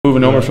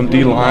moving over from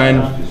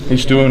D-line.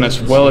 He's doing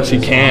as well as he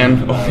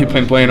can. Only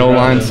been playing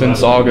O-line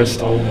since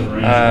August.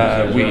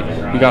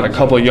 We got a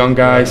couple of young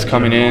guys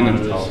coming in,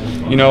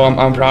 and you know,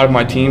 I'm proud of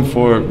my team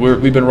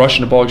we've been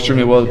rushing the ball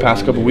extremely well the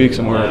past couple of weeks,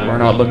 and we're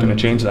not looking to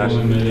change that.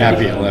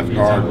 Happy at left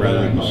guard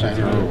rather than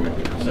center, or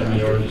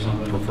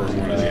prefer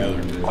one or the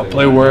other? I'll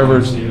play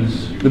wherever's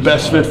the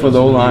best fit for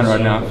the O-line right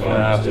now.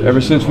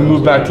 Ever since we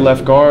moved back to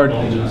left guard,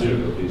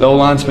 the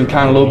O-line's been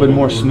kind of a little bit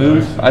more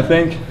smooth, I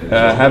think.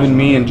 Having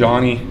me and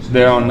Johnny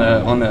there on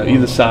the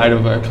either side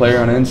of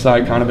Claire on the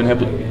inside, kind of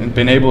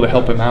been able to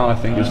help him out, I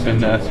think has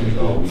been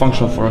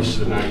functional for us.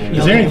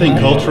 Is there anything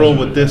cultural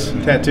with this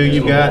tattoo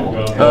you've got?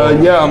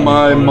 Yeah,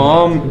 my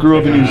mom grew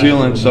up in New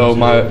Zealand, so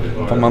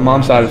from my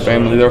mom's side of the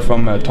family, they're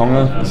from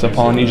Tonga. It's a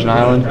Polynesian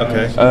island.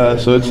 Okay.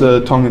 So it's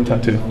a Tongan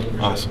tattoo.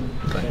 Awesome.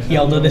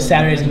 Hjalte, this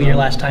Saturday is going to be your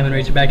last time in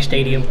Razorback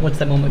Stadium. What's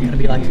that moment going to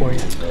be like for you?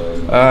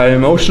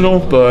 Emotional,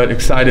 but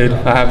excited.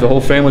 I have the whole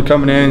family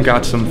coming in,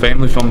 got some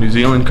family from New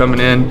Zealand coming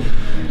in.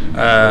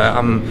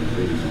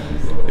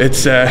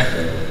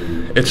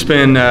 It's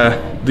been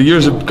the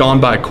years have gone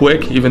by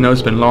quick, even though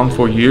it's been long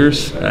 4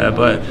 years.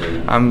 But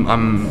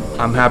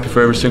I'm happy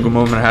for every single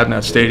moment I had in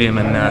that stadium,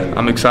 and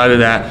I'm excited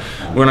that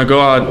we're gonna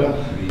go out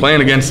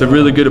playing against a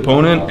really good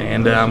opponent,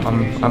 and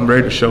I'm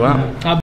ready to show out.